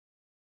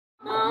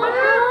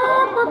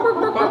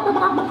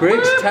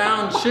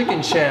Griggstown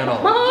Chicken Channel.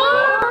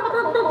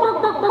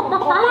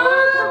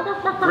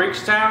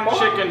 Griggstown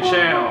Chicken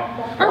Channel.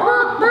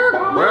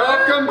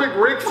 Welcome to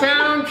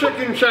Griggstown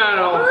Chicken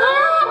Channel.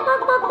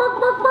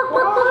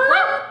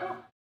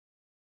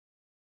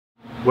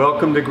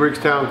 Welcome to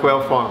Griggstown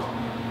Quail Farm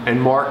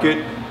and Market,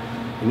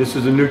 and this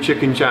is a new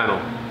chicken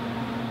channel.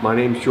 My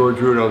name's George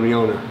Root, I'm the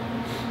owner.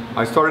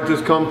 I started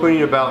this company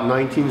in about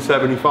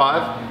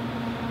 1975.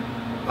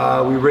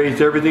 We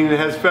raised everything that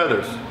has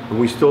feathers, and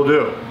we still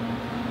do.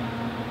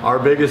 Our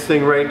biggest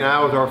thing right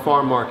now is our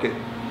farm market.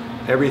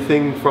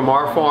 Everything from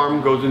our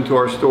farm goes into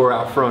our store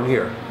out front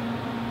here.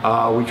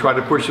 We try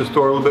to push the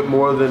store a little bit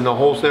more than the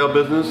wholesale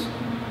business,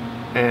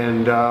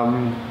 and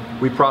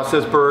we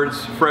process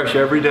birds fresh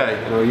every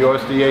day in our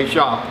USDA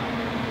shop.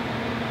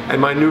 And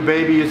my new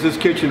baby is this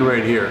kitchen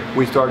right here.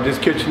 We started this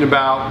kitchen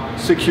about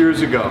 6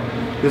 years ago.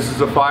 This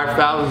is a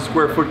 5,000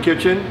 square foot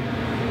kitchen.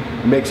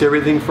 It makes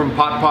everything from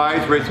pot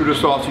pies right through the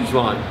sausage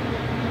line.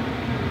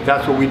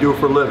 That's what we do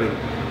for a living.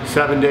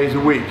 7 days a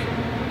week,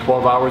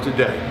 12 hours a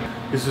day.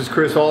 This is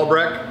Chris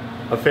Albrecht,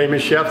 a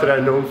famous chef that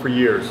I've known for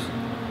years.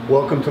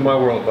 Welcome to my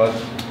world, bud.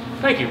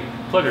 Thank you.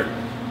 Pleasure.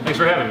 Thanks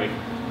for having me.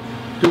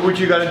 Do what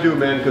you gotta do,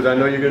 man, because I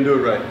know you're gonna do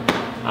it right.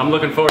 I'm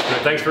looking forward to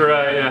it. Thanks for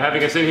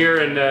having us in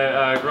here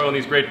and growing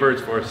these great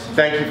birds for us.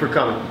 Thank you for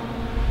coming.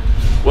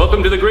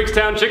 Welcome to the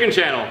Griggstown Chicken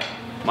Channel.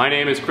 My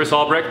name is Chris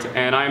Albrecht,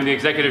 and I'm the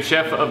executive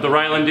chef of the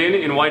Ryland Inn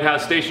in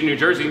Whitehouse Station, New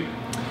Jersey.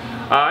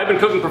 I've been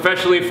cooking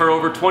professionally for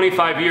over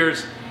 25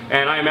 years,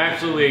 and I am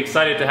absolutely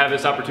excited to have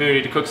this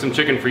opportunity to cook some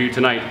chicken for you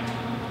tonight.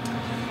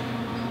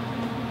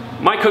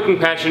 My cooking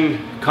passion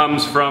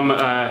comes from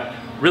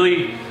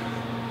really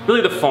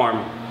the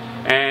farm,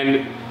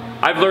 and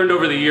I've learned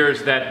over the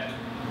years that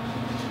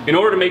in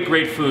order to make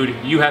great food,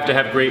 you have to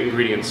have great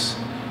ingredients.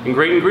 And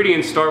great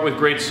ingredients start with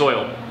great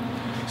soil.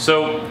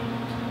 So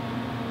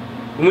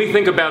when we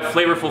think about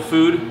flavorful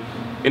food,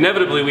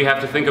 inevitably we have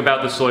to think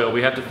about the soil.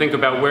 We have to think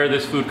about where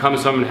this food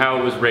comes from and how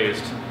it was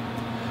raised.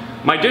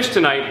 My dish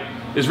tonight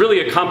is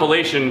really a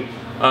compilation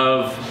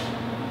of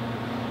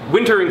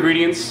winter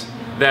ingredients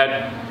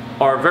that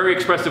are very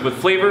expressive with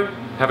flavor,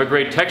 have a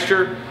great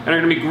texture, and are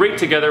going to be great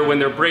together when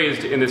they're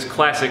braised in this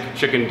classic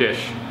chicken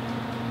dish.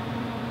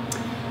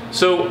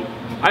 So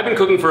I've been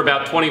cooking for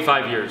about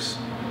 25 years.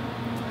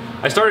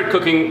 I started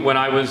cooking when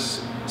I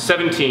was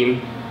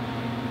 17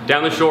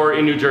 down the shore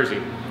in New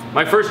Jersey.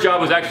 My first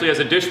job was actually as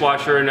a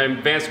dishwasher, and I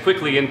advanced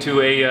quickly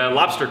into a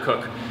lobster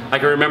cook. I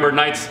can remember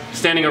nights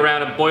standing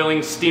around a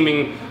boiling,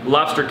 steaming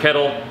lobster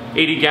kettle,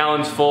 80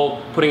 gallons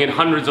full, putting in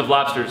hundreds of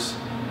lobsters.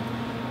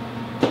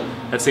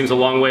 That seems a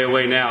long way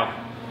away now.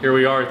 Here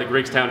we are at the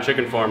Griggstown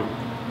Chicken Farm.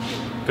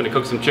 Gonna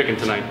cook some chicken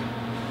tonight.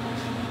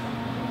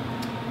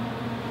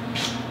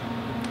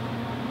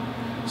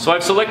 So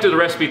I've selected a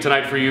recipe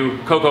tonight for you,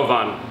 coq au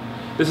vin.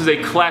 This is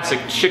a classic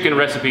chicken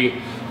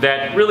recipe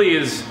that really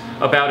is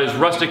about as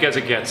rustic as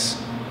it gets.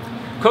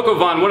 Coq au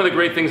vin, one of the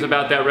great things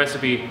about that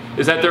recipe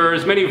is that there are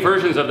as many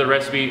versions of the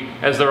recipe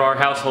as there are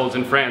households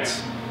in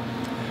France.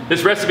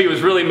 This recipe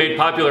was really made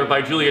popular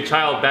by Julia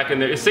Child back in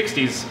the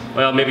 60s,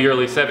 well, maybe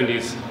early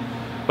 70s.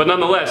 But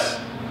nonetheless,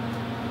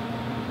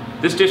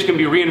 this dish can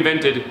be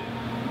reinvented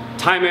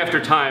time after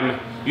time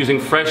using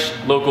fresh,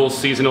 local,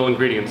 seasonal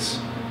ingredients.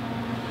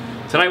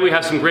 Tonight we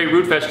have some great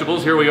root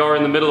vegetables. Here we are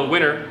in the middle of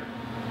winter.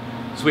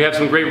 So we have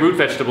some great root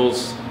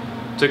vegetables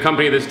to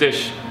accompany this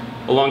dish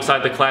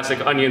alongside the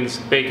classic onions,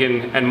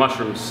 bacon, and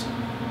mushrooms.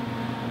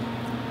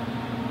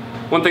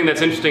 One thing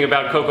that's interesting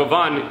about coq au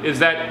vin is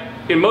that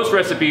in most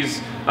recipes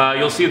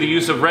you'll see the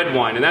use of red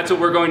wine, and that's what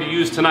we're going to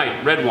use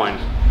tonight, red wine.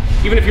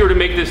 Even if you were to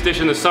make this dish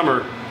in the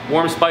summer,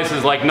 warm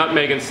spices like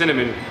nutmeg and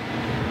cinnamon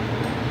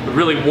would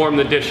really warm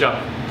the dish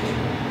up.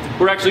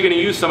 We're actually going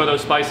to use some of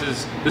those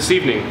spices this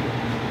evening.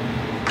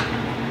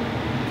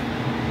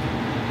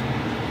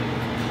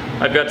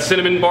 I've got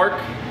cinnamon bark,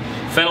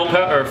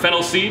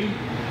 fennel seed,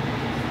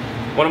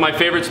 one of my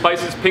favorite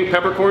spices, pink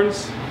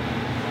peppercorns,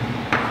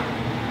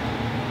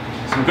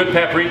 some good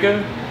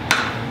paprika,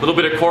 a little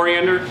bit of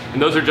coriander,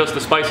 and those are just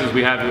the spices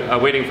we have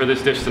waiting for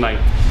this dish tonight.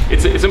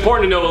 It's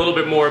important to know a little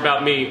bit more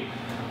about me,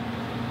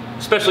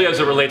 especially as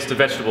it relates to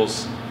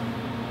vegetables.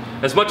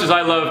 As much as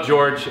I love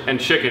George and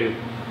chicken,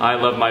 I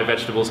love my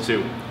vegetables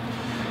too.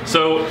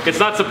 So it's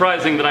not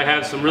surprising that I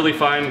have some really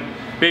fine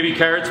baby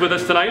carrots with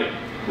us tonight.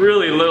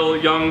 Really little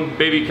young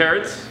baby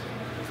carrots.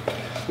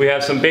 We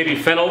have some baby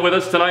fennel with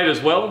us tonight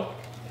as well.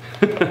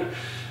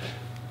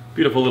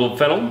 Beautiful little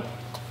fennel.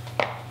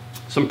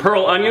 Some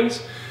pearl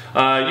onions.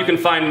 You can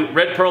find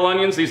red pearl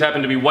onions. These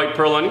happen to be white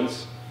pearl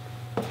onions.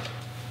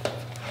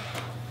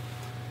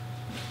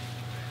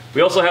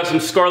 We also have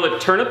some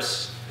scarlet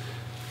turnips.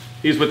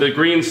 These with the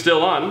green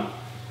still on.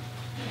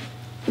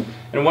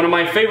 And one of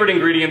my favorite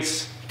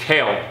ingredients,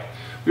 kale.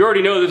 We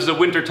already know this is a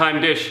wintertime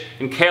dish,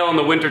 and kale in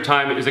the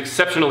wintertime is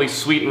exceptionally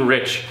sweet and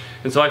rich.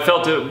 And so I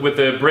felt with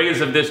the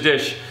braise of this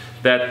dish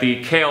that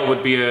the kale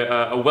would be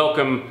a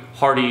welcome,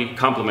 hearty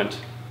complement.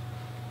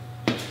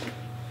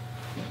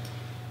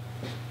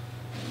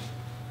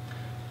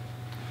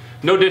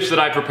 No dish that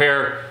I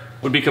prepare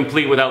would be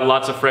complete without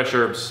lots of fresh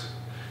herbs.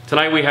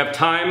 Tonight we have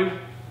thyme,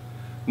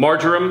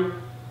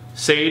 marjoram,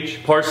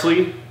 sage,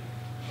 parsley,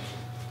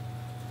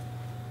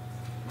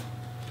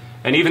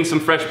 and even some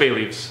fresh bay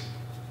leaves.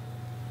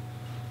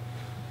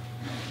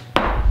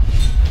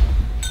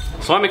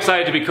 So I'm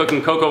excited to be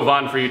cooking coq au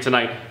vin for you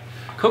tonight.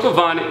 Coq au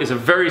vin is a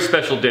very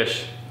special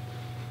dish.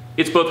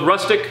 It's both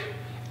rustic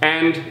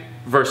and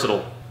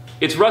versatile.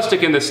 It's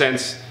rustic in the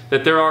sense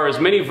that there are as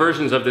many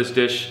versions of this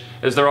dish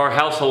as there are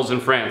households in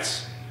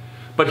France.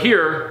 But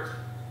here,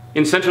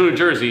 in central New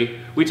Jersey,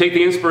 we take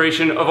the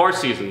inspiration of our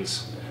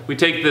seasons. We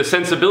take the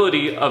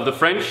sensibility of the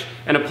French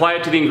and apply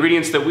it to the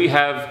ingredients that we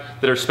have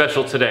that are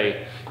special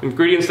today.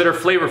 Ingredients that are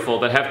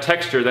flavorful, that have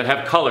texture, that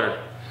have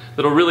color,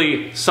 that'll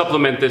really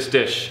supplement this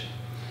dish.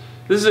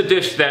 This is a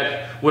dish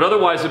that would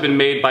otherwise have been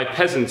made by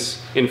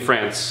peasants in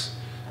France.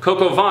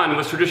 Coq au vin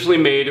was traditionally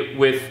made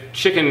with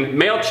chicken,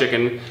 male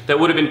chicken, that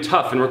would have been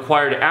tough and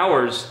required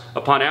hours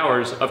upon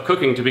hours of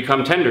cooking to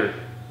become tender.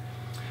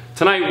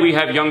 Tonight we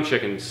have young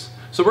chickens.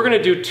 So we're going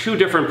to do two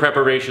different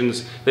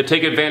preparations that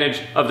take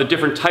advantage of the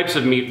different types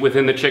of meat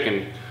within the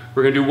chicken.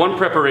 We're going to do one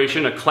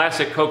preparation, a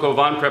classic coq au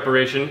vin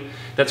preparation,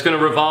 that's going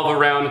to revolve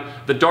around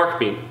the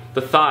dark meat,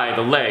 the thigh,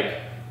 the leg.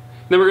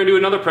 Then we're going to do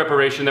another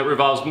preparation that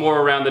revolves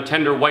more around the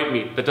tender white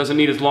meat that doesn't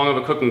need as long of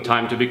a cooking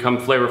time to become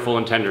flavorful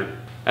and tender.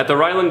 At the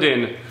Ryland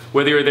Inn,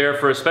 whether you're there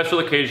for a special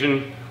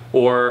occasion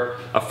or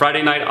a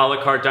Friday night a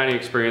la carte dining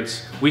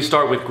experience, we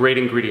start with great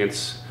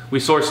ingredients. We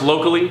source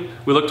locally,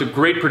 we look to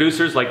great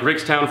producers like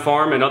Griggstown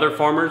Farm and other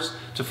farmers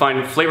to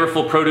find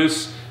flavorful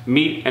produce,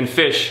 meat, and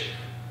fish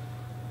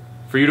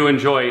for you to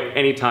enjoy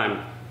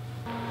anytime.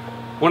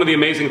 One of the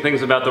amazing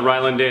things about the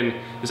Ryland Inn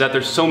is that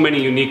there's so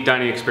many unique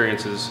dining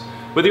experiences.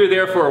 Whether you're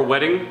there for a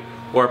wedding,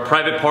 or a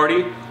private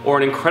party, or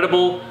an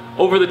incredible,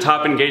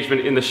 over-the-top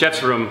engagement in the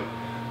chef's room,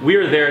 we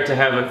are there to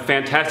have a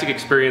fantastic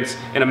experience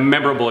and a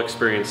memorable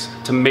experience,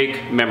 to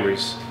make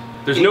memories.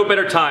 There's no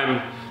better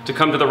time to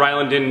come to the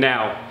Ryland Inn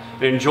now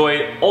and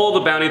enjoy all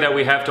the bounty that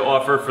we have to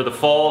offer for the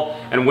fall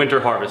and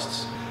winter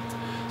harvests.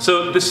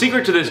 So the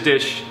secret to this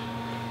dish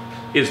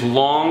is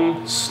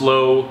long,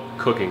 slow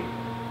cooking.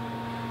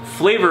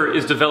 Flavor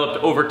is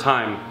developed over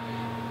time.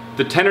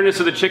 The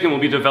tenderness of the chicken will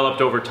be developed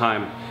over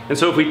time. And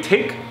so if we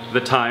take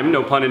the time,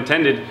 no pun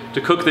intended,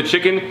 to cook the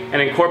chicken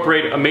and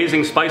incorporate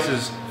amazing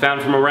spices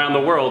found from around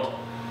the world,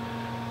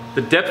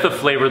 the depth of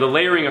flavor, the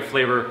layering of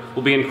flavor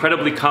will be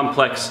incredibly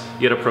complex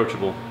yet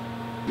approachable.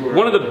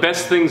 One of the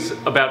best things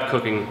about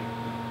cooking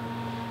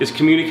is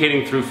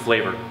communicating through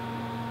flavor.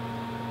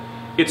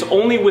 It's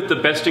only with the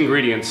best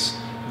ingredients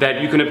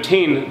that you can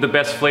obtain the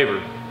best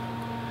flavor.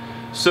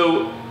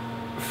 So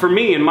for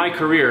me in my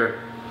career,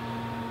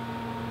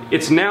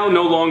 it's now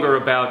no longer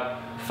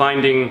about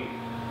finding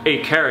a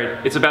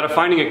carrot. It's about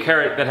finding a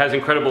carrot that has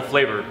incredible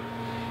flavor.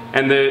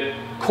 And the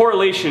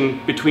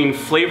correlation between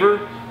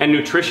flavor and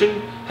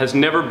nutrition has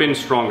never been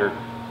stronger.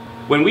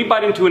 When we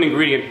bite into an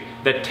ingredient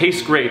that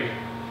tastes great,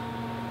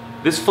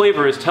 this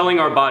flavor is telling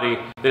our body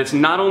that it's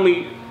not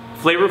only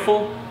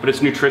flavorful, but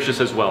it's nutritious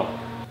as well.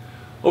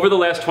 Over the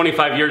last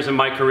 25 years in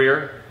my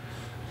career,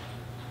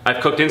 I've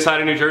cooked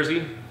inside of New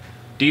Jersey,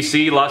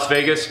 DC, Las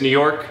Vegas, New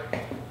York,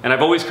 and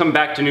I've always come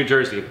back to New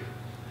Jersey.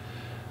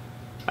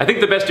 I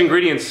think the best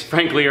ingredients,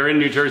 frankly, are in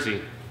New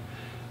Jersey.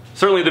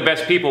 Certainly the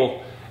best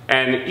people,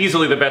 and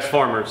easily the best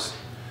farmers.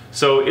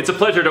 So it's a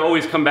pleasure to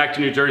always come back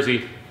to New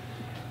Jersey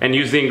and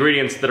use the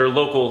ingredients that are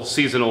local,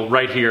 seasonal,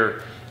 right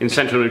here in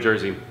central New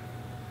Jersey.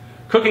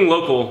 Cooking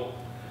local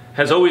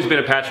has always been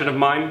a passion of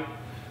mine,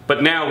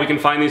 but now we can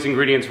find these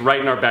ingredients right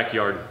in our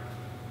backyard.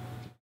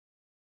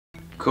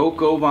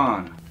 Coq au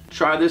vin.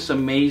 Try this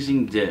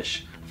amazing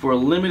dish. For a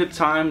limited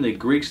time, the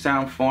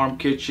Griggstown Farm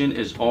Kitchen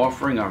is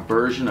offering a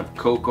version of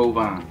coq au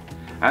vin,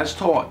 as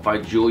taught by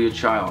Julia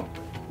Child.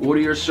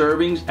 Order your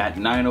servings at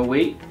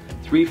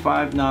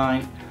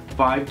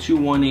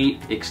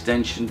 908-359-5218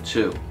 extension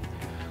 2.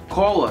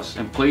 Call us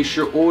and place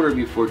your order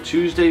before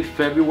Tuesday,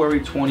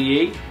 February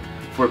 28th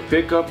for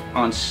pickup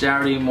on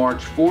Saturday,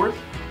 March 4th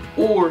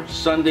or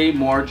Sunday,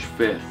 March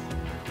 5th.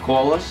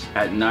 Call us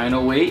at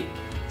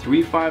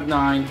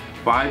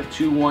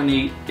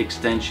 908-359-5218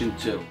 extension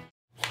 2.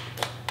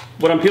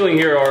 What I'm peeling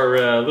here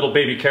are little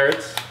baby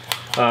carrots.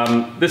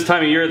 This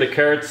time of year the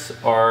carrots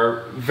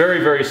are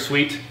very, very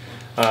sweet.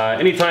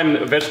 Anytime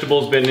a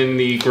vegetable's been in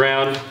the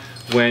ground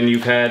when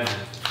you've had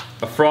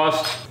a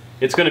frost,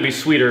 it's going to be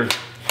sweeter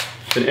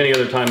than any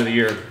other time of the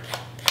year.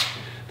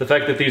 The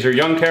fact that these are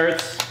young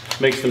carrots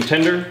makes them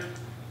tender.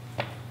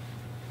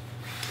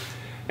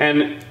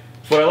 And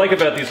what I like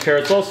about these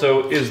carrots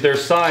also is their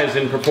size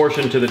in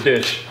proportion to the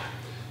dish.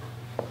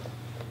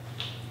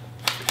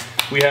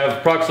 We have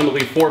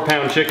approximately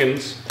 4-pound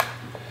chickens,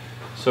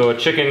 so a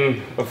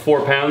chicken of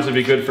 4 pounds would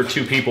be good for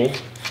 2 people.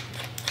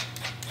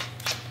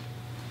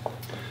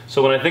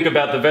 So when I think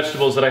about the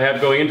vegetables that I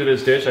have going into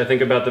this dish, I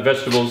think about the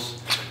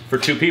vegetables for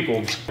 2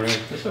 people.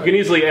 You can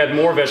easily add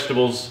more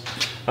vegetables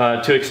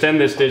to extend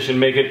this dish and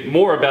make it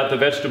more about the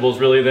vegetables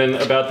really than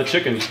about the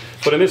chicken.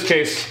 But in this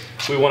case,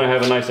 we want to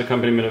have a nice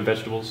accompaniment of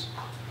vegetables.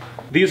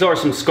 These are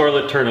some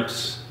scarlet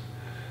turnips.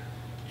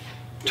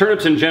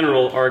 Turnips in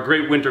general are a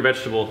great winter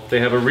vegetable. They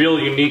have a real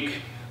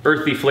unique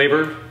earthy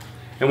flavor,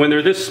 and when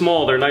they're this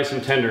small, they're nice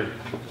and tender.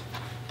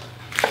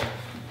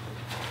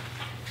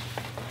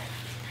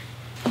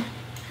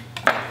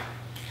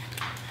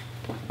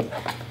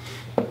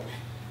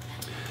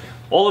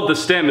 All of the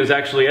stem is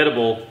actually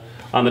edible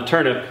on the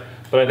turnip,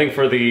 but I think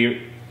for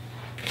the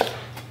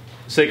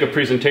sake of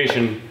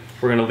presentation,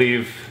 we're going to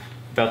leave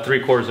about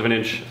 3/4 of an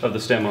inch of the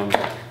stem on.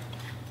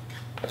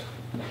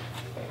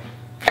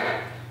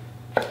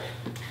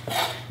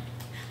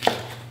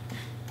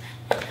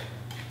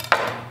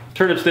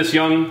 Turnips this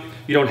young,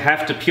 you don't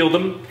have to peel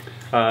them.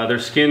 Their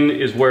skin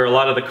is where a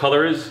lot of the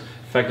color is.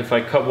 In fact, if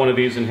I cut one of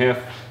these in half,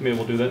 maybe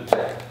we'll do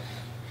that.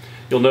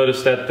 You'll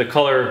notice that the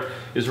color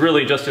is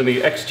really just in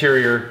the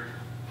exterior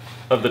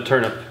of the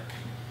turnip.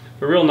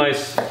 A real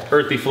nice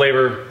earthy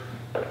flavor.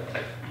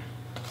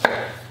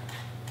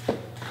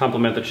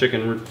 Complement the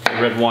chicken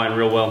red wine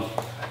real well.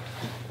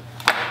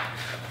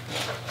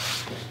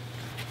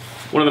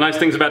 One of the nice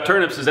things about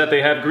turnips is that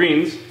they have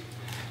greens,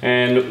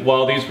 and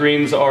while these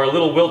greens are a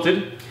little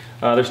wilted,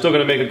 they're still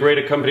going to make a great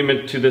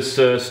accompaniment to this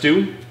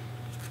stew.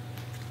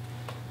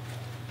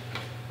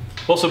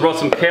 Also brought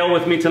some kale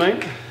with me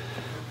tonight.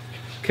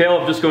 Kale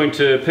I'm just going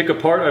to pick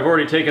apart. I've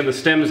already taken the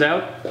stems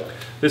out.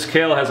 This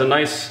kale has a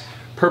nice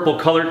purple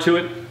color to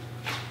it.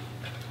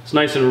 It's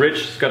nice and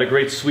rich. It's got a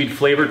great sweet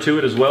flavor to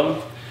it as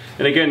well.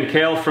 And again,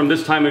 kale from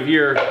this time of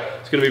year,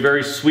 it's going to be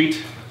very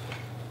sweet,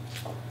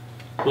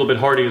 a little bit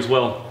hearty as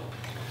well.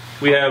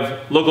 We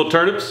have local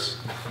turnips.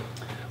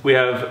 We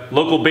have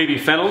local baby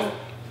fennel,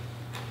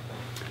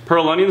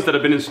 pearl onions that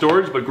have been in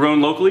storage but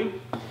grown locally,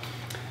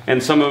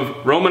 and some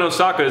of Roman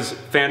Osaka's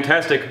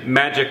fantastic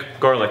magic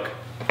garlic.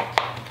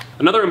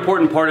 Another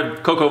important part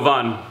of coq au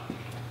vin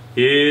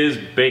is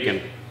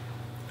bacon.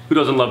 Who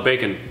doesn't love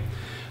bacon?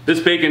 This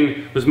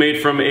bacon was made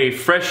from a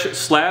fresh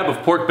slab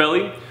of pork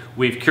belly.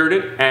 We've cured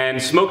it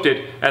and smoked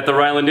it at the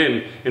Ryland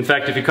Inn. In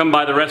fact, if you come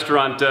by the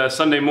restaurant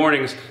Sunday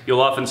mornings,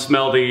 you'll often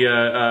smell the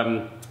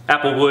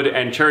applewood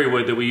and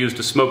cherrywood that we use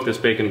to smoke this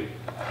bacon.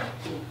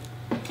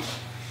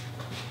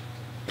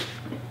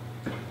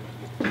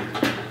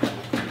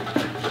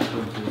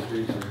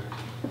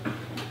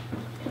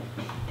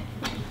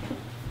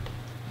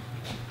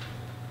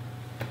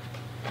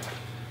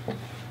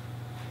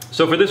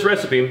 So for this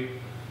recipe,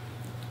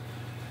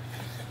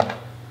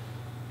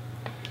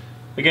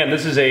 again,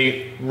 this is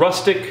a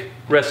rustic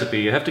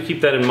recipe. You have to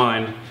keep that in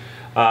mind.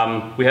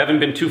 We haven't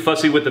been too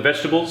fussy with the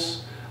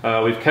vegetables.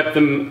 We've kept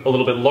them a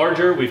little bit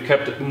larger. We've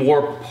kept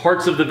more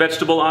parts of the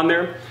vegetable on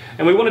there.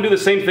 And we want to do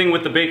the same thing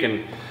with the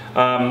bacon.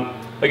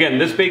 Again,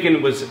 this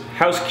bacon was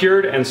house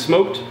cured and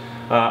smoked.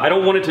 I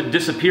don't want it to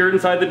disappear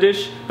inside the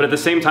dish, but at the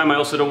same time I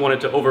also don't want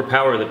it to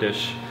overpower the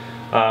dish.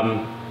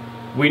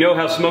 We know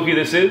how smoky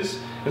this is,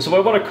 and so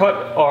I want to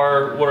cut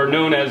what are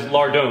known as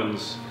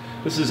lardons.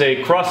 This is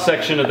a cross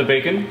section of the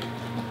bacon.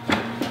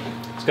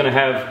 It's going to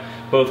have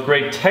both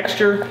great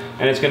texture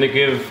and it's going to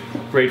give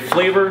great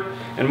flavor,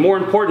 and more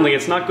importantly,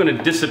 it's not going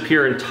to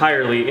disappear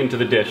entirely into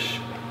the dish.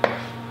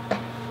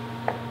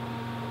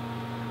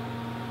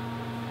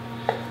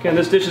 Again,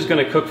 this dish is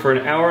going to cook for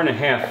 1.5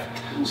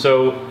 hours,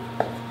 so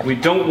we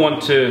don't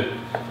want to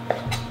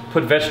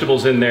put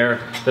vegetables in there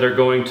that are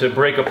going to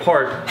break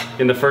apart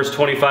in the first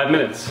 25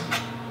 minutes.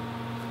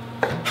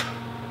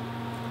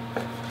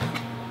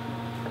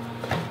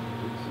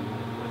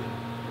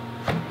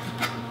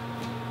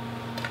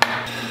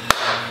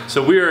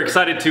 So we are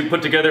excited to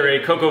put together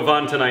a coq au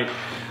vin tonight.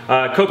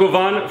 Coq au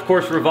vin, of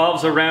course,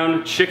 revolves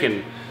around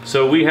chicken.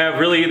 So we have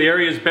really the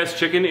area's best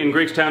chicken in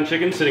Griggstown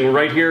chicken sitting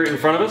right here in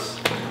front of us.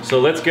 So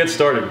let's get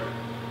started.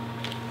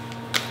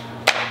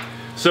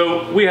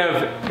 So we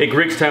have a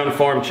Griggstown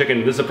farm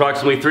chicken. This is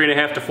approximately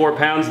 3.5 to 4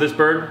 pounds, this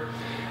bird.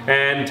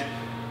 And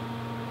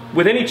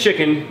with any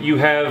chicken, you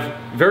have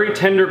very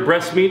tender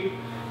breast meat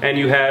and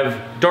you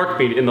have dark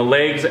meat in the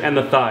legs and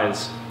the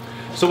thighs.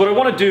 So what I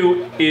want to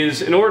do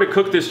is, in order to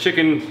cook this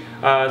chicken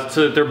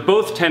so that they're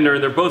both tender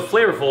and they're both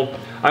flavorful,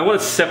 I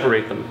want to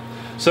separate them.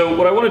 So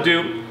what I want to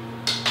do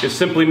is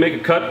simply make a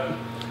cut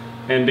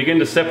and begin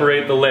to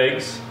separate the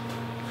legs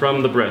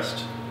from the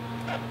breast.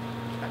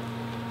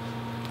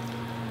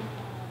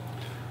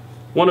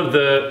 One of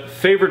the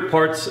favorite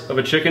parts of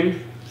a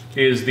chicken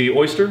is the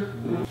oyster.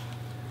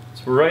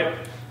 It's right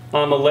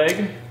on the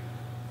leg.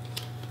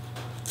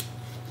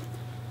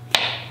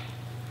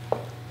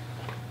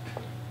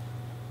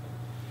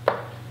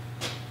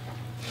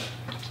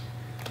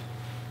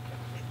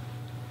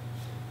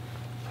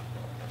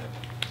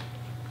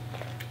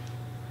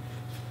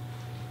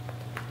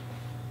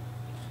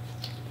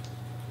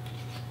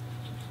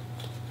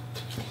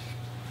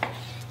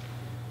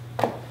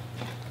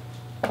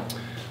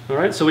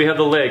 Alright, so we have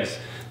the legs.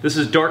 This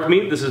is dark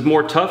meat, this is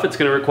more tough, it's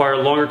going to require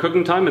longer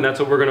cooking time, and that's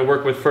what we're going to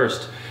work with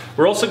first.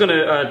 We're also going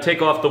to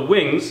take off the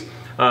wings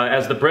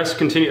as the breast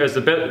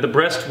the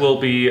breast will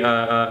be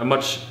a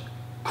much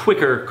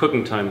quicker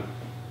cooking time.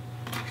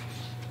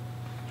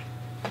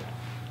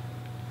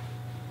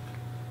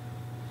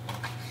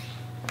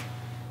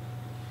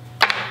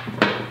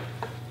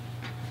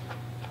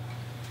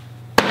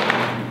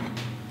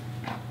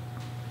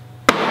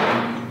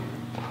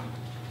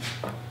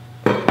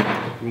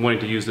 been wanting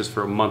to use this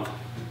for a month.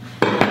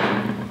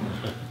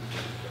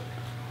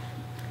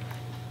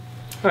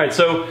 All right,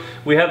 so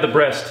we have the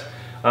breast.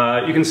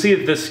 You can see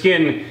that the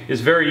skin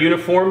is very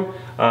uniform.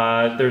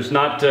 There's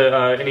not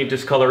any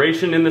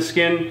discoloration in the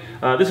skin.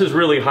 This is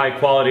really high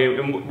quality,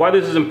 and why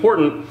this is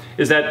important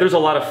is that there's a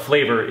lot of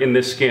flavor in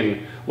this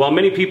skin. While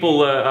many people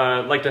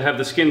like to have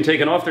the skin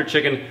taken off their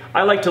chicken,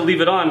 I like to leave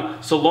it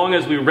on so long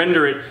as we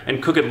render it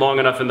and cook it long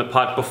enough in the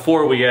pot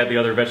before we add the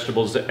other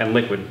vegetables and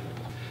liquid.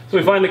 So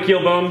we find the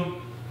keel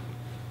bone,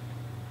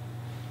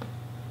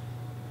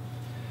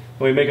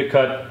 and we make a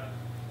cut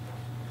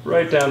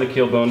right down the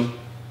keel bone.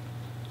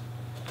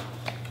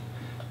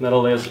 And that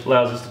allows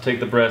us to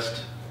take the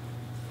breast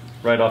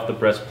right off the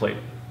breastplate.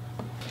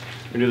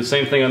 We do the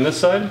same thing on this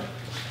side.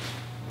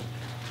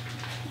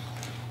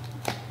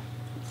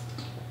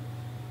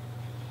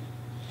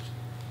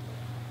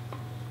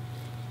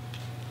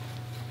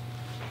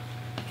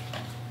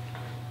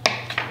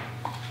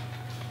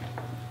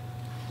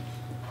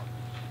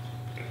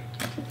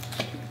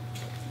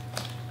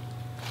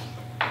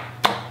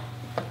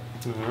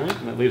 Alright,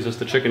 and that leaves us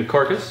the chicken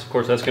carcass. Of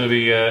course, that's going to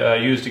be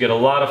used to get a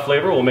lot of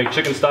flavor. We'll make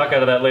chicken stock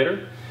out of that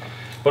later.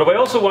 But what I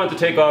also wanted to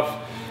take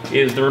off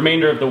is the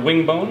remainder of the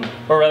wing bone,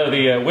 or rather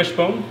the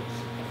wishbone.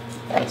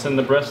 That's in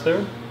the breast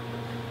there.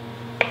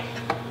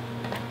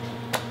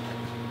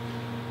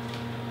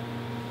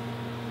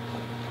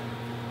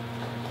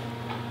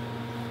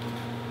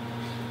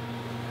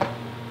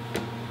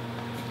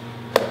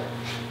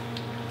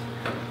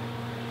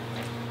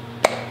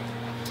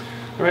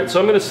 Alright, so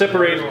I'm going to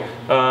separate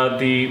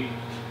the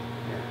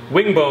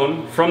wing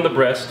bone from the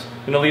breast.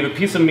 I'm going to leave a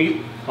piece of meat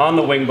on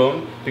the wing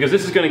bone because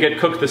this is going to get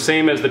cooked the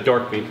same as the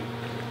dark meat.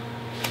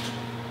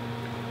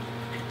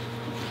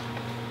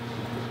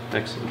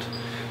 Excellent.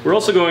 We're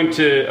also going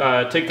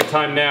to take the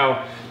time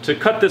now to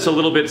cut this a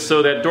little bit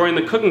so that during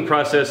the cooking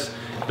process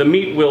the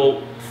meat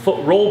will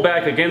roll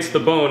back against the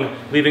bone,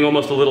 leaving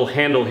almost a little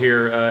handle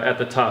here at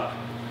the top.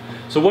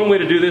 So one way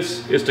to do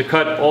this is to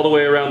cut all the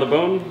way around the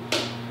bone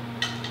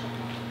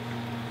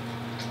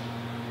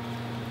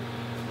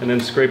and then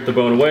scrape the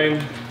bone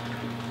away.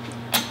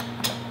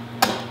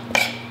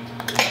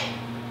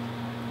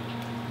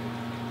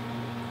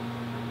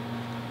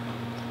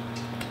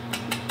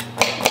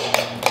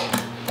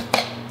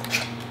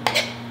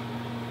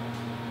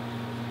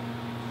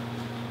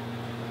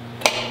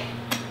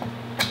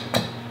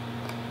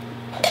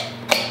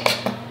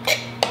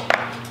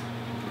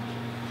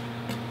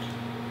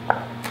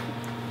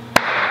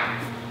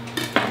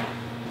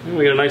 And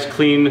we get a nice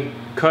clean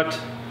cut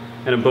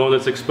and a bone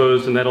that's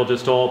exposed, and that'll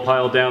just all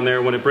pile down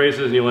there when it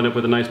braises, and you'll end up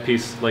with a nice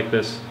piece like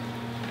this.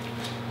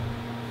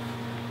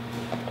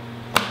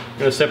 I'm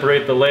going to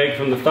separate the leg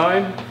from the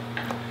thigh.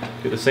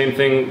 Do the same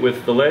thing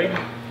with the leg.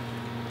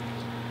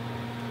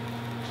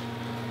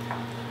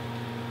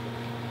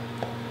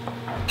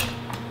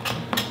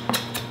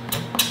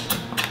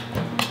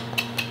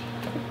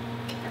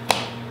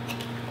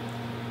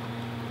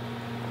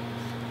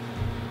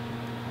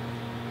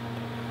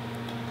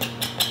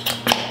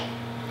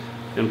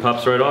 And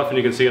pops right off, and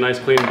you can see a nice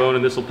clean bone,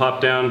 and this will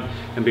pop down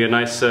and be a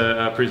nice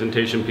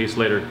presentation piece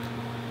later.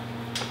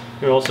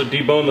 You'll also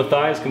debone the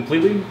thighs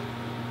completely.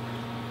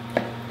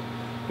 I'm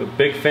a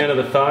big fan of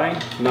the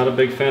thigh, not a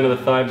big fan of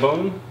the thigh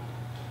bone.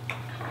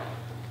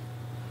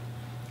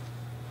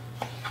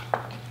 I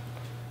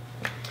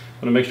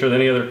want to make sure that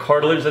any other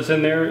cartilage that's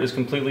in there is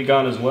completely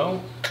gone as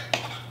well.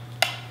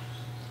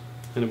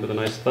 End up with a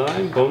nice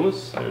thigh,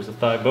 boneless. There's the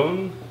thigh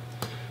bone.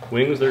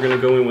 Wings, they're going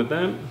to go in with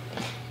that.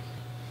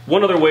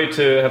 One other way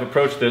to have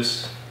approached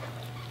this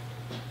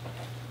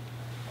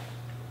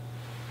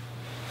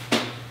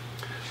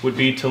would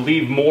be to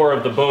leave more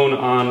of the bone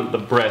on the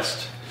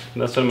breast.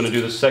 And that's what I'm going to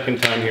do the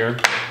second time here.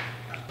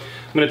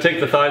 I'm going to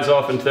take the thighs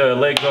off and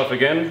legs off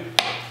again,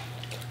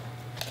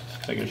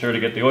 making sure to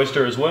get the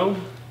oyster as well.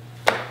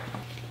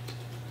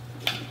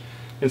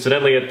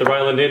 Incidentally, at the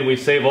Ryland Inn, we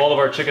save all of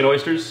our chicken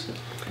oysters.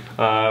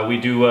 We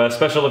do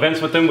special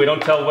events with them. We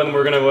don't tell when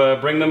we're going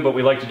to bring them, but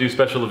we like to do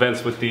special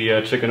events with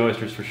the chicken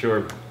oysters for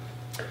sure.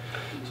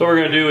 So what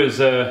we're going to do is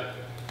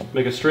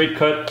make a straight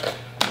cut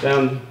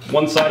down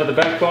one side of the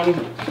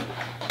backbone,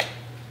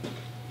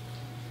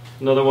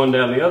 another one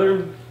down the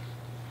other.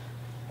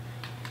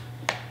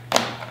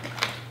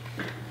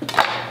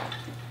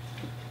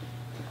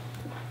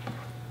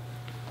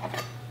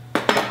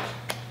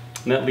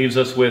 And that leaves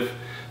us with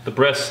the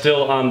breast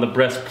still on the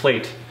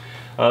breastplate.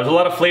 There's a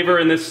lot of flavor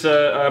in this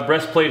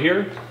breastplate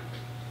here.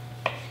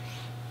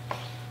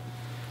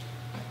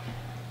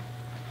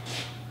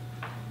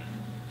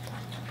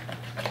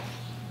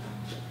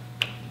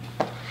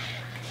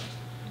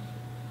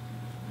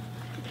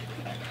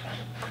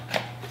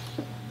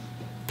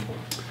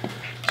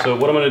 So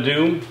what I'm going to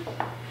do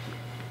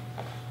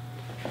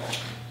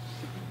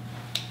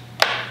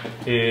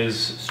is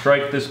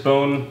strike this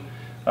bone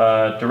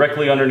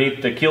directly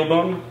underneath the keel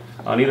bone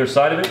on either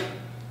side of it.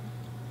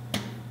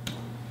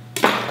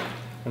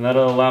 And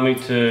that'll allow me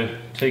to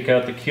take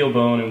out the keel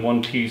bone in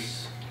one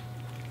piece,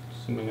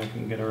 assuming I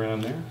can get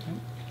around there.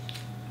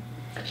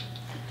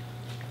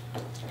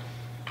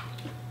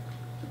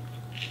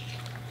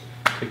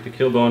 Take the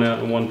keel bone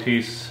out in one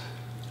piece,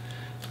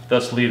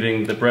 thus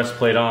leaving the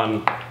breastplate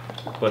on,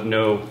 but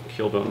no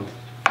keel bone.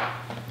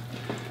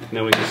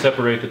 Now we can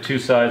separate the two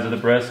sides of the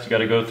breast. You got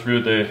to go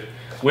through the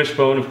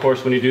wishbone, of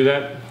course, when you do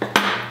that.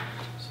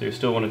 So you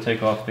still want to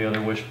take off the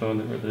other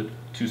wishbone, or the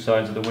two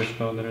sides of the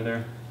wishbone that are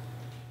there.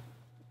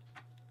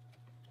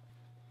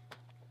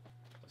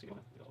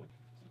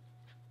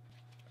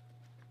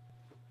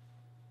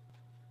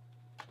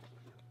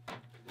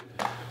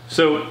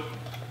 So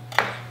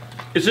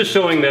it's just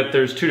showing that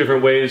there's two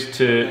different ways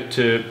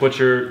to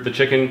butcher the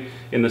chicken,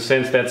 in the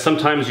sense that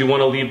sometimes you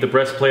want to leave the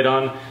breastplate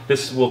on.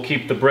 This will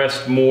keep the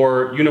breast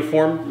more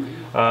uniform,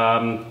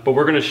 but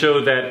we're going to show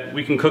that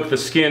we can cook the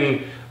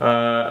skin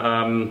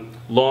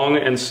long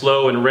and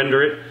slow and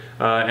render it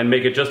and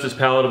make it just as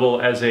palatable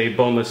as a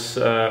boneless,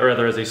 or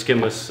rather as a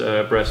skinless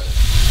breast.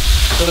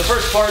 So the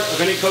first part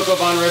of any coq au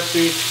vin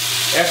recipe,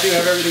 after you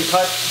have everything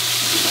cut,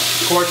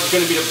 of course, is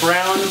going to be to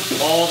brown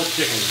all the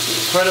chicken.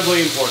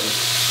 Incredibly important.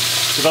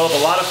 Develop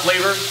a lot of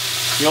flavor.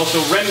 You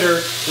also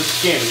render the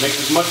skin. Makes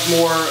it much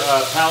more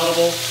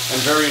palatable and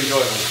very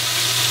enjoyable.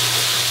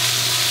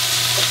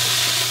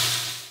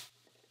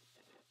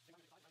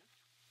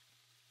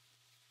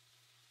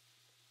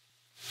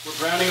 We're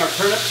browning our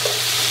turnips.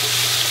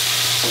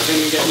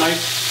 Then you get nice,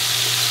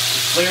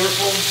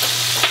 flavorful.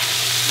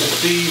 You can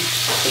see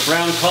the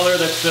brown color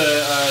that's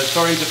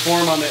starting to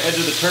form on the edge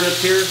of the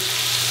turnips here.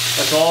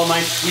 That's all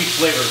nice, sweet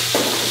flavor.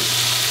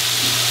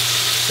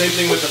 Same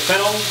thing with the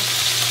fennel.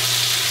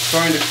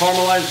 Starting to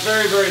caramelize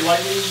very, very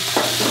lightly.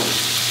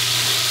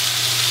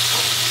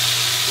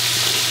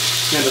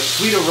 And the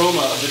sweet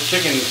aroma of the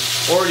chicken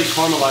already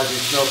caramelizing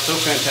smells so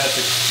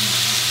fantastic.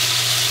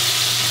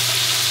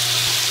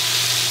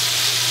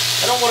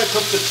 I don't want to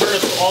cook the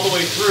turnips all the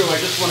way through.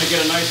 I just want to get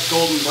a nice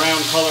golden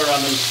brown color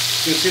on them.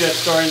 You can see that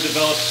starting to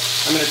develop.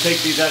 I'm going to take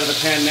these out of the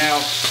pan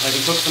now. I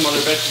can cook some other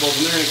vegetables,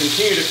 and they're going to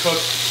continue to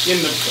cook in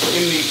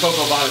the coq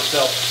au vin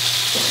itself.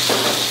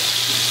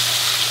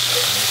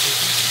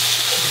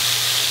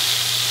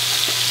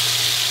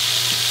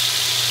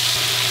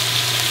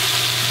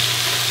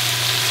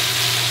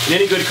 In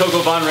any good coq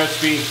au vin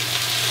recipe,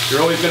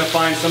 you're always going to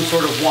find some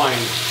sort of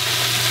wine.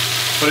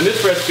 But in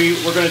this recipe,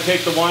 we're going to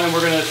take the wine and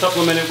we're going to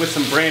supplement it with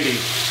some brandy.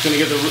 It's going to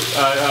give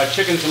the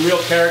chicken some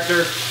real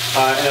character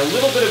and a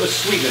little bit of a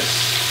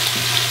sweetness.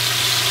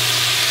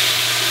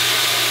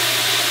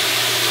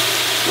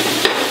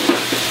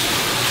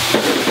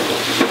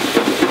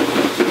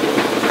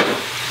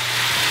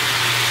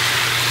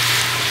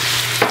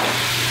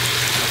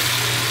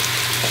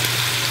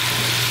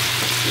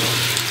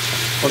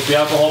 Once the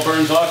alcohol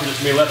burns off, you're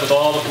just going to be left with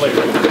all the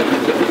flavor.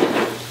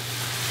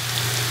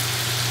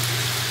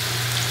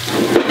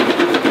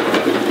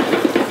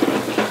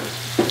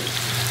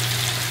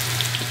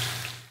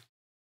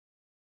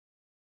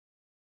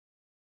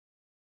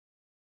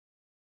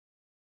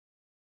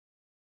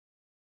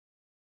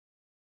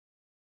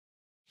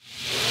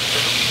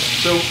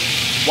 So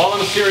while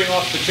I'm searing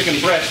off the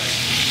chicken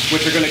breasts,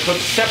 which are going to cook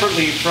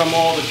separately from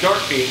all the dark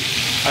meat,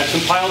 I have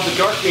some piles of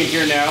dark meat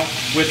here now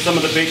with some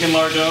of the bacon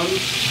lardons,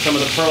 some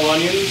of the pearl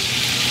onions,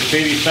 the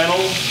baby fennel,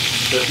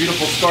 the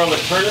beautiful scarlet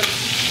turnips,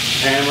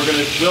 and we're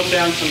going to wilt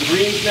down some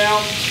greens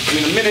now.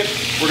 And in a minute,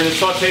 we're going to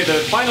saute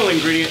the final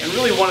ingredient, and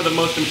really one of the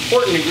most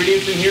important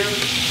ingredients in here,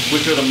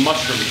 which are the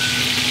mushrooms.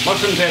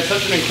 Mushrooms add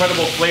such an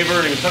incredible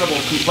flavor and incredible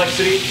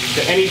complexity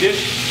to any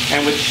dish,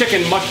 and with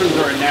chicken, mushrooms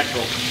are a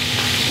natural.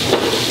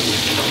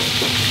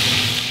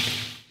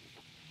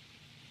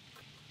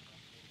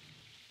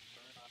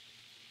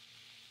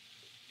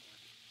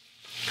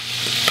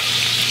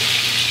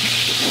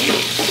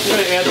 I'm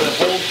going to add the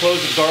whole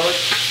cloves of garlic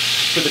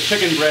to the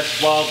chicken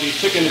breast while the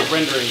chicken is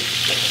rendering.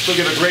 This will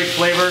give a great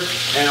flavor,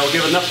 and it will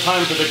give enough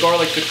time for the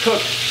garlic to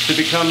cook to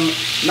become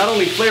not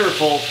only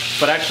flavorful,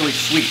 but actually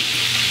sweet.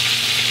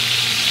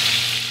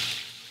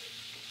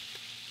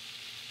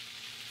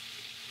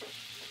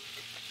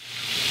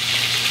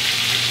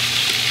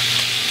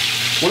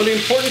 One of the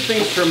important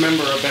things to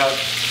remember about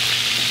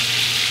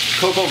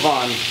coq au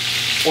vin,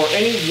 or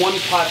any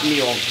one-pot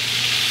meal,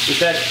 is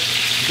that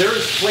there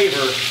is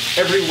flavor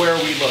everywhere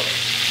we look.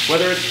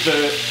 Whether it's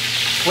the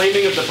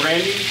flaming of the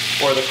brandy,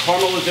 or the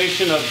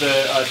caramelization of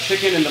the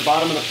chicken in the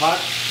bottom of the pot,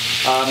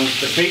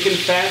 the bacon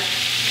fat,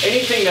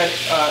 anything that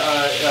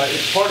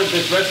is part of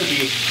this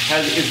recipe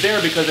is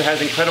there because it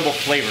has incredible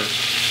flavor.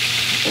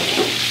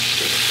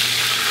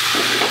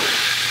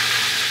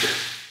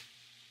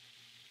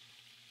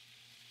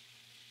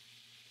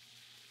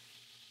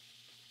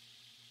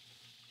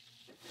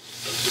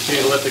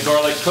 Continue to let the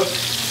garlic cook.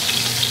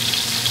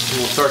 And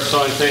we'll start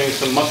sauteing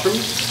some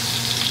mushrooms.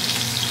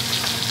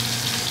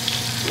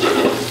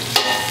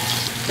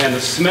 And the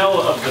smell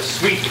of the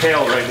sweet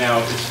kale right now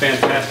is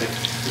fantastic.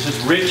 It's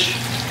just rich,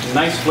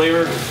 nice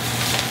flavor,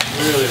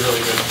 really,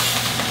 really good.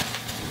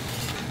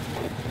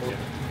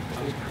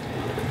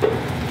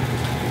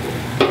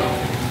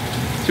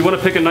 So you want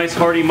to pick a nice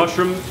hearty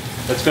mushroom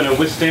that's going to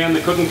withstand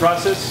the cooking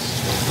process.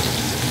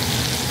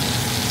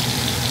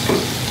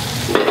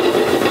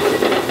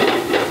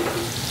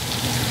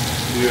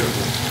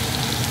 Beautiful.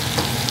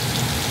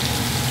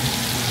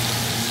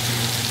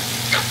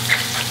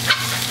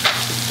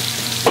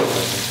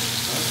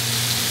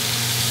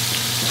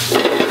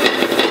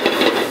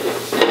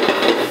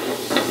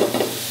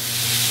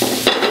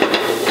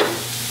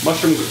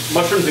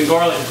 Mushrooms and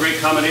garlic, a great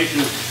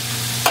combination.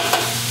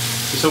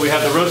 So we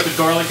have the roasted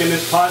garlic in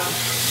this pot,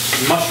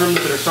 mushrooms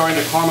that are starting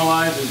to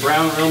caramelize and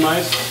brown real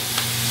nice.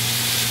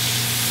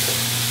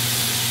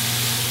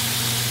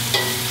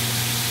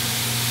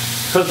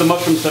 Because the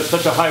mushrooms have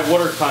such a high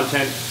water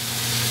content,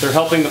 they're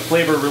helping the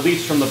flavor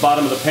release from the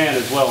bottom of the pan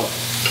as well.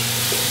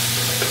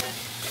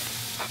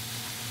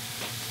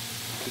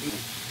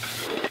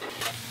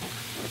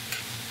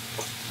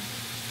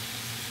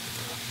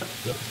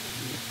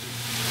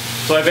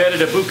 So I've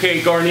added a bouquet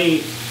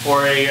garni,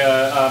 or a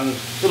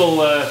little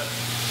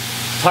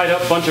tied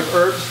up bunch of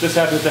herbs. This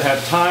happens to have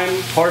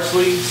thyme,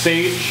 parsley,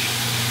 sage,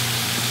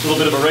 a little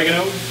bit of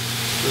oregano. I'm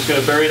just going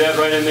to bury that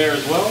right in there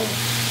as well.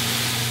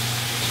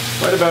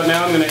 Right about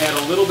now I'm going to add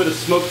a little bit of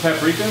smoked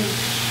paprika.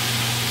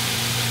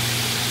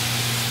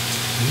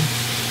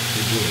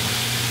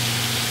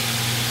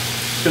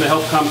 It's going to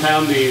help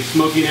compound the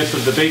smokiness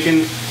of the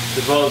bacon,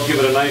 as well as give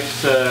it a nice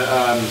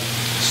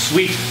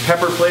sweet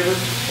pepper flavor,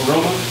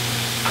 aroma.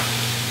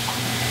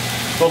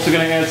 I'm also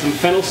going to add some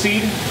fennel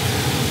seed.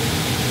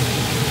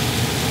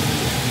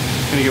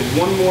 Going to get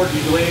one more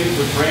deglaze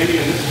with brandy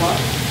in this pot.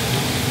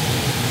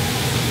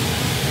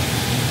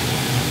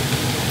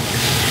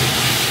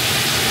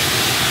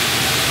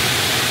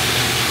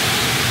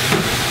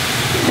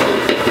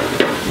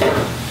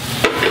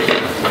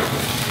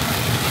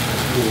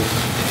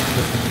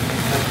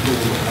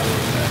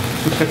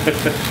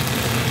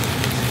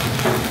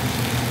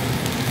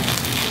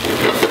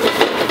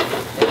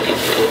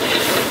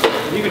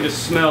 You can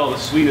just smell the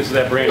sweetness of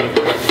that brandy.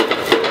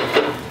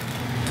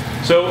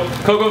 So,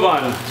 coq au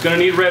vin, it's going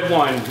to need red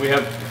wine. We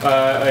have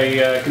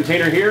a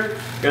container here,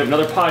 got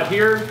another pot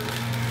here.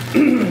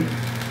 We're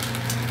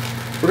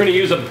going to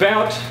use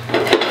about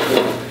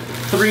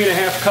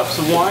 3.5 cups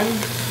of wine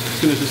as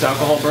soon as this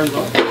alcohol burns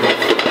off.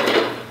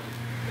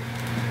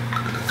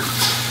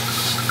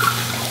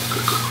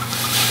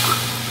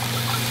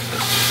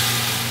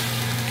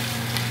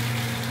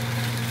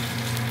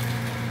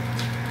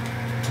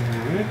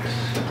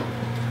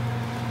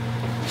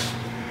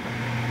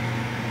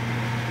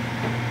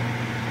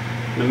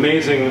 An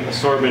amazing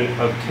assortment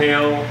of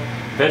kale,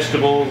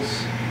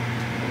 vegetables,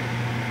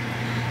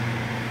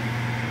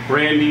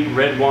 brandy,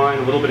 red wine,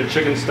 a little bit of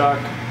chicken stock.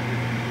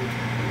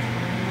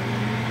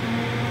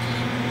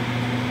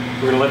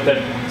 We're going to let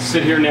that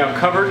sit here now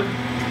covered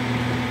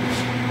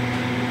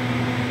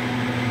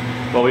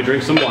while we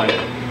drink some wine.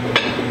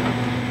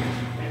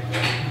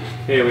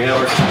 Okay, we have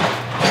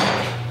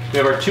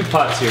our 2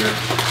 pots here.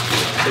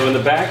 So in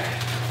the back,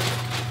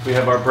 we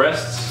have our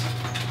breasts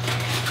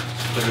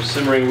that are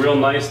simmering real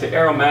nice. The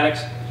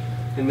aromatics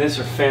in this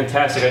are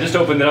fantastic. I just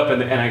opened it up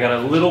and I got a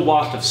little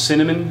waft of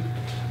cinnamon,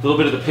 a little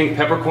bit of the pink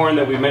peppercorn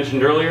that we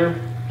mentioned earlier,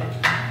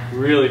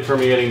 really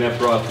permeating that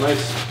broth.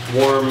 Nice,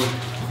 warm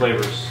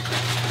flavors.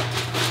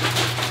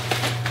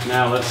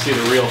 Now let's see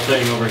the real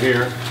thing over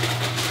here.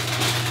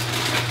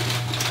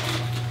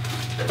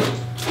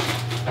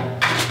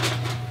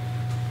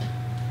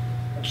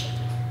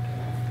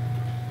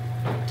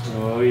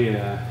 Oh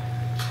yeah.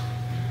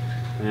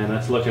 Man,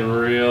 that's looking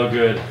real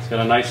good. It's got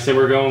a nice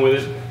simmer going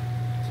with it.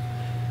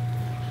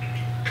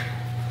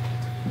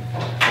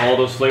 All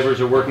those flavors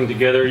are working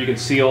together. You can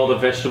see all the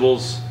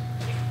vegetables.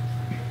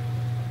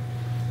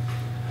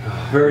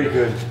 Very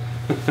good.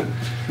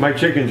 My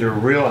chickens are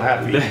real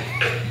happy.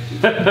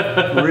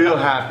 Real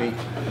happy.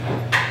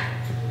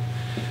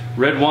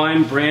 Red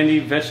wine, brandy,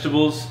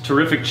 vegetables,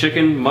 terrific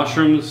chicken,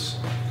 mushrooms,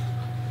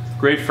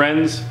 great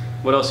friends.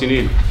 What else you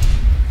need?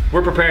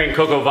 We're preparing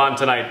coq au vin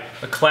tonight,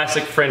 a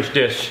classic French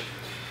dish.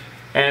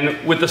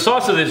 And with the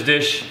sauce of this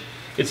dish,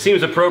 it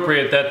seems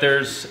appropriate that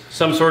there's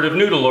some sort of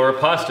noodle or a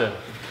pasta.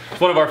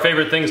 It's one of our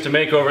favorite things to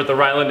make over at the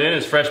Ryland Inn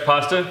is fresh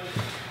pasta.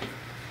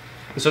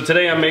 And so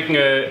today I'm making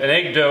an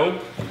egg dough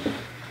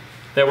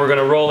that we're going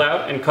to roll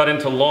out and cut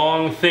into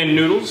long, thin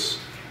noodles,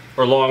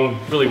 or long,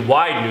 really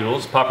wide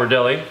noodles,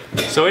 pappardelle.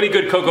 So any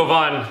good coq au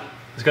vin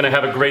is going to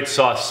have a great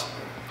sauce.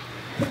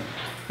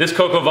 This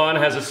coq au vin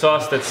has a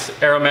sauce that's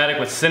aromatic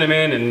with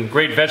cinnamon and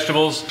great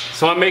vegetables.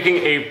 So I'm making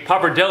a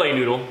pappardelle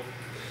noodle.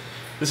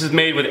 This is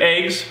made with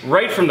eggs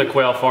right from the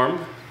quail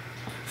farm,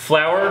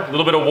 flour, a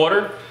little bit of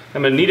water.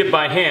 I'm going to knead it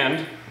by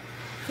hand.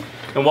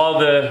 And while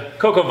the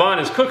coq au vin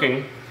is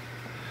cooking,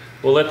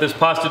 we'll let this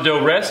pasta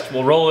dough rest.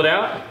 We'll roll it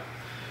out.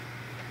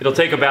 It'll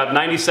take about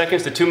 90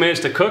 seconds to 2 minutes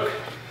to cook.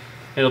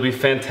 It'll be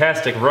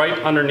fantastic right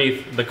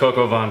underneath the coq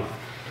au vin.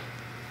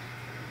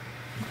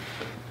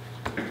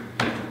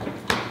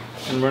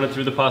 And run it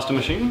through the pasta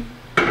machine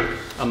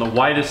on the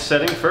widest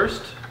setting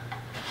first.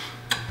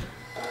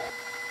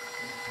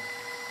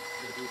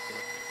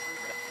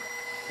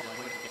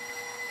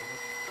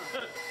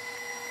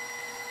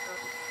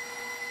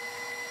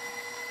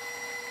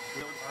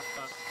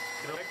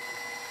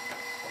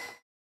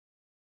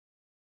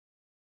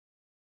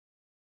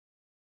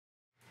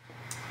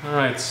 All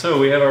right, so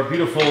we have our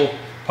beautiful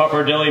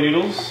pappardelle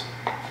noodles.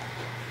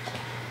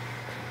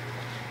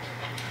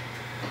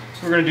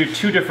 So we're going to do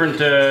two different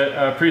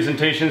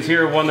presentations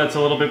here, one that's a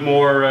little bit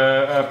more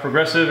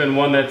progressive and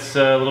one that's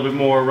a little bit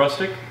more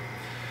rustic.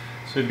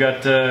 So we've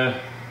got a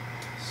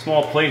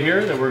small plate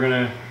here that we're going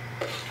to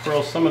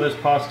twirl some of this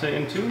pasta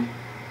into.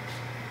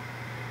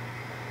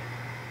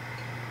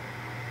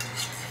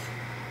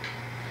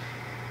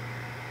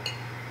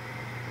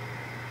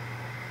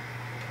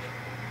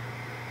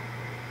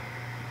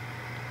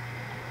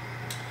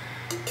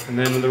 And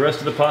then the rest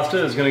of the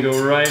pasta is going to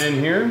go right in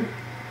here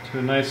to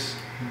a nice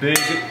big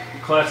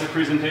classic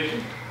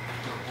presentation.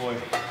 Oh boy,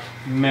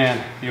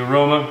 man, the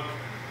aroma,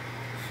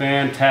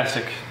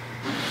 fantastic.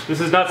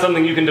 This is not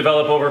something you can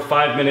develop over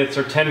 5 minutes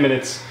or 10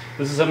 minutes.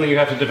 This is something you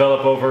have to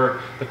develop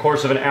over the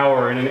course of an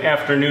hour in an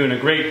afternoon, a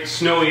great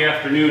snowy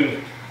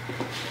afternoon,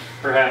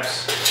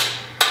 perhaps,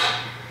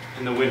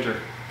 in the winter.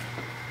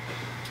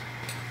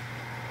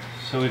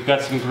 So we've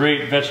got some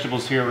great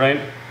vegetables here,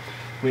 right?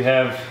 We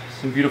have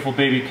some beautiful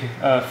baby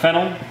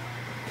fennel.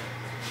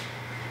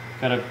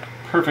 Got a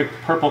perfect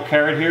purple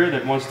carrot here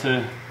that wants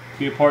to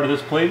be a part of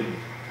this plate.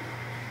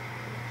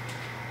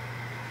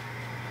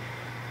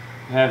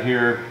 We have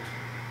here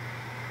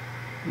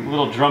a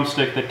little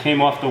drumstick that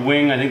came off the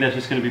wing. I think that's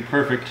just going to be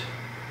perfect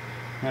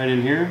right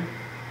in here.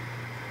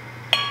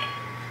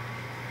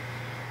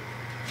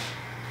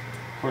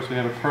 Of course, we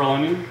have a pearl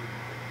onion.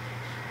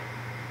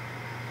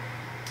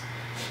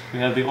 We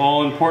have the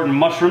all-important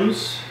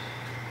mushrooms,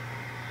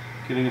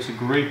 giving us a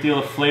great deal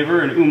of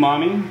flavor and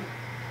umami.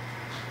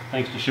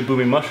 Thanks to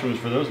Shibumi Mushrooms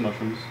for those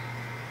mushrooms.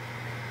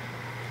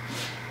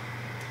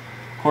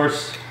 Of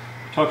course,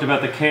 we talked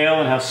about the kale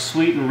and how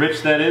sweet and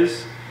rich that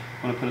is.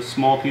 I want to put a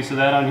small piece of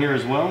that on here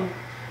as well.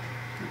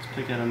 Let's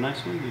pick out a nice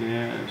one.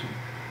 Yeah,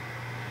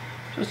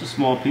 just a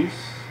small piece.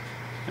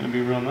 It's going to be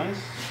real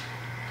nice.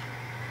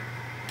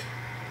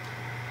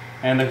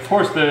 And of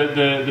course,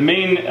 the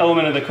main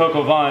element of the coq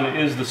au vin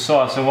is the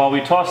sauce. And while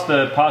we tossed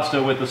the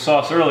pasta with the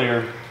sauce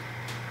earlier,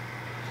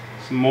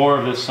 more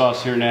of this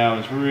sauce here now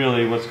is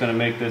really what's going to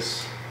make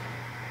this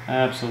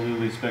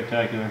absolutely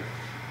spectacular.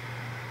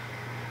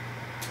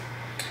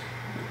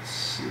 Let's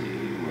see,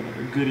 what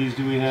other goodies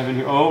do we have in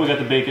here? Oh, we got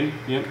the bacon.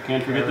 Yep,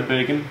 can't forget the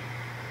bacon.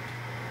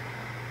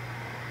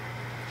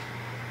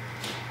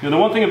 You know,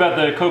 the one thing about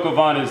the coq au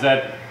vin is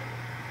that,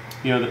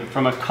 you know,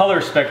 from a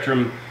color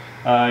spectrum,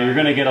 you're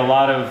going to get a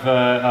lot of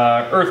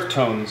earth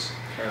tones,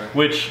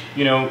 which,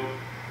 you know,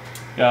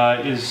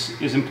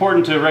 is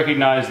important to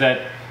recognize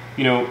that,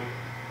 you know,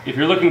 if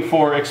you're looking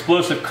for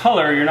explosive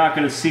color, you're not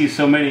going to see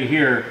so many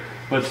here,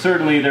 but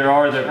certainly there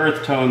are the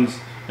earth tones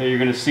that you're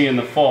going to see in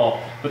the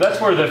fall. But that's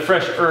where the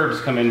fresh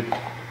herbs come in.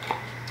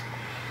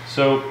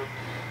 So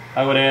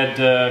I would add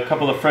a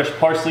couple of fresh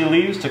parsley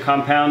leaves to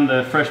compound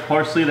the fresh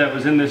parsley that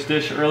was in this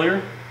dish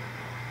earlier.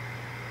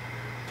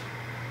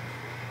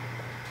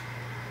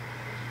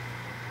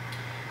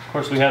 Of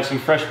course, we have some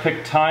fresh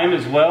picked thyme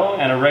as well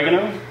and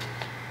oregano.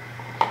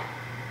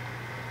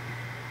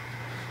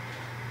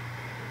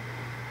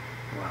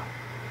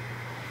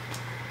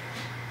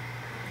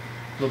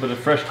 A little bit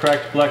of fresh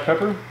cracked black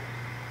pepper,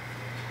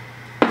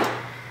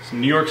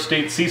 some New York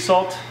State sea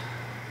salt,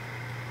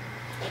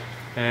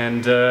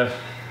 and I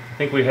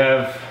think we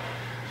have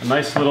a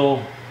nice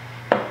little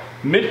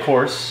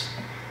mid-course,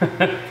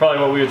 probably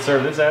what we would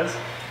serve this as,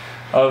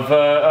 of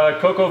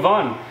coq au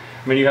vin.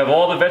 I mean, you have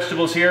all the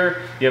vegetables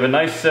here, you have a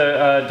nice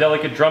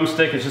delicate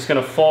drumstick, it's just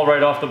going to fall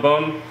right off the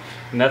bone,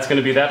 and that's going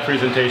to be that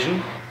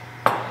presentation.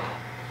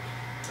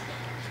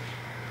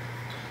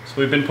 So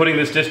we've been putting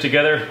this dish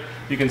together.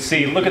 You can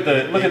see, look at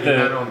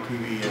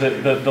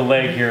the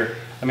leg here.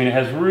 I mean, it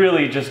has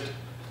really just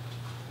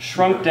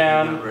shrunk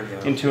down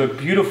into a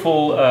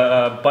beautiful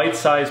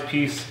bite-sized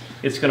piece.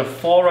 It's going to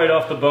fall right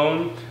off the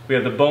bone. We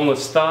have the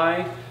boneless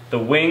thigh, the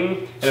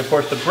wing, and of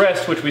course the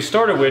breast, which we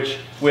started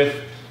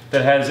with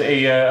that has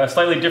a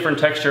slightly different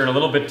texture and a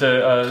little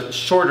bit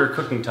shorter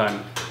cooking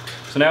time.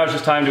 So now it's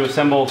just time to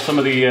assemble some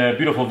of the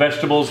beautiful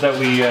vegetables that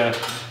we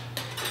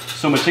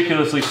so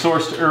meticulously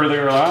sourced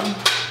earlier on.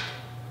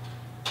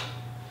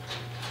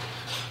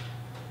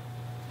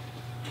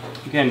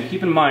 Again,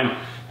 keep in mind,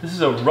 this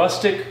is a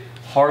rustic,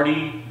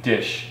 hearty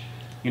dish.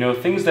 You know,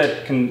 things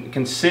that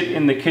can sit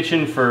in the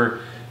kitchen for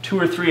 2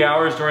 or 3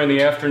 hours during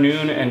the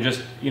afternoon and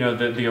just, you know,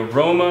 the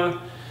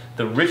aroma,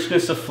 the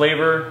richness of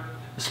flavor,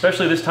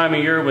 especially this time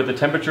of year with the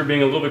temperature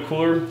being a little bit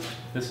cooler,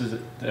 this is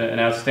an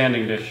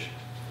outstanding dish.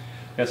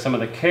 Got some of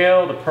the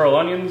kale, the pearl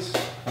onions.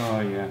 Oh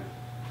yeah,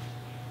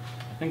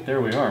 I think there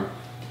we are.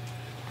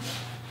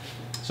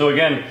 So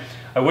again,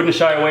 I wouldn't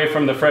shy away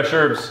from the fresh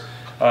herbs.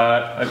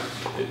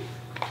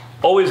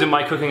 Always in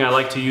my cooking I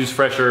like to use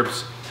fresh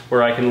herbs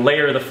where I can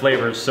layer the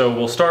flavors. So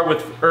we'll start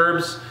with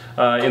herbs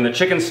in the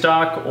chicken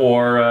stock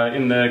or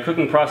in the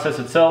cooking process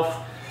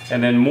itself,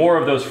 and then more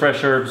of those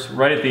fresh herbs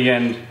right at the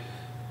end.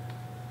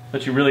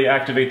 Let you really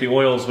activate the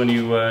oils when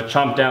you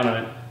chomp down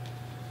on it.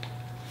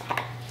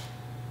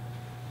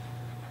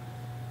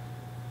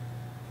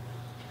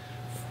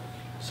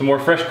 Some more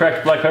fresh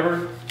cracked black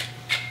pepper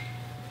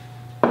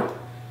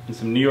and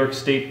some New York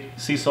State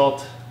sea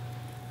salt,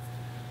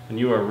 and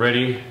you are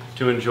ready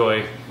to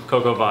enjoy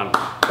Coco Von.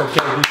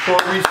 Okay, before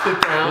we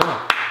sit down,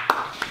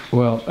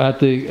 Well, at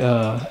the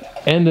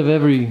end of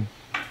every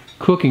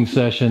cooking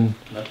session,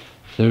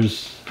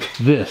 there's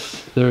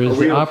this. There is Are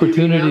we the on TV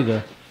opportunity now?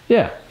 to,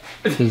 yeah,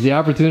 there's the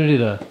opportunity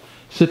to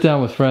sit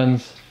down with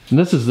friends. And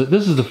this is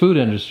the food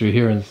industry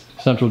here in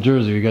Central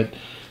Jersey. We got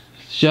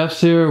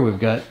chefs here. We've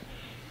got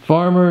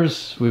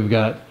farmers. We've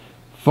got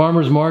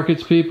farmers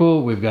markets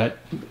people. We've got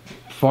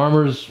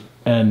farmers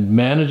and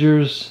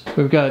managers.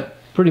 We've got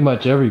pretty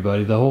much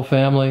everybody, the whole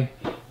family.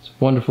 It's a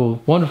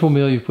wonderful, wonderful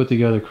meal you've put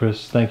together,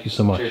 Chris. Thank you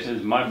so much. Jason,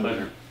 it's my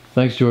pleasure.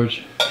 Thanks,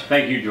 George.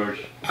 Thank you,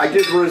 George. I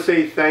just want to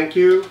say thank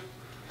you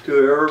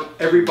to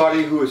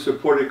everybody who has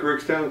supported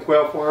Griggstown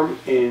Quail Farm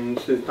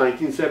since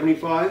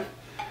 1975,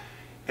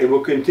 and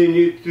will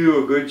continue to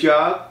do a good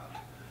job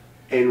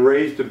and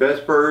raise the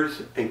best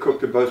birds and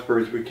cook the best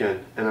birds we can.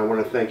 And I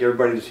want to thank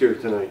everybody that's here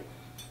tonight.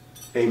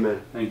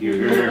 Amen. Thank you.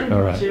 You're here.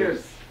 All right.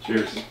 Cheers.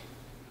 Cheers.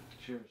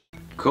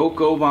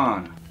 Coco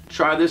Von.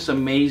 Try this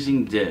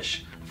amazing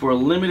dish. For a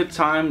limited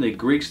time, the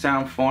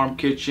Griggstown Farm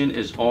Kitchen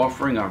is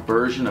offering a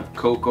version of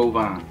Coco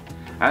Von,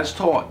 as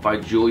taught by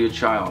Julia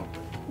Child.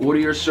 Order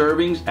your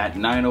servings at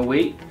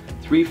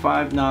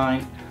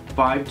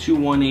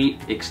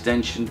 908-359-5218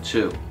 extension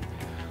 2.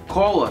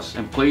 Call us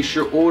and place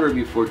your order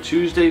before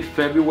Tuesday,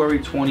 February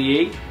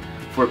 28th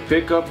for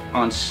pickup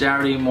on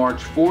Saturday,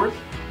 March 4th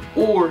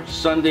or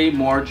Sunday,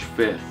 March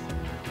 5th.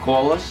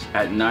 Call us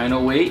at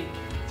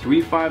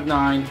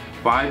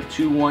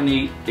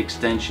 908-359-5218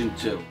 extension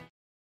 2.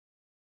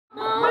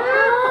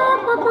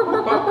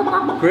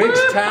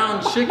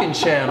 Griggstown Chicken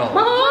Channel.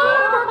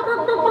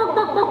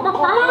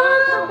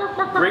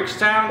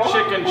 Griggstown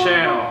Chicken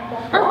Channel.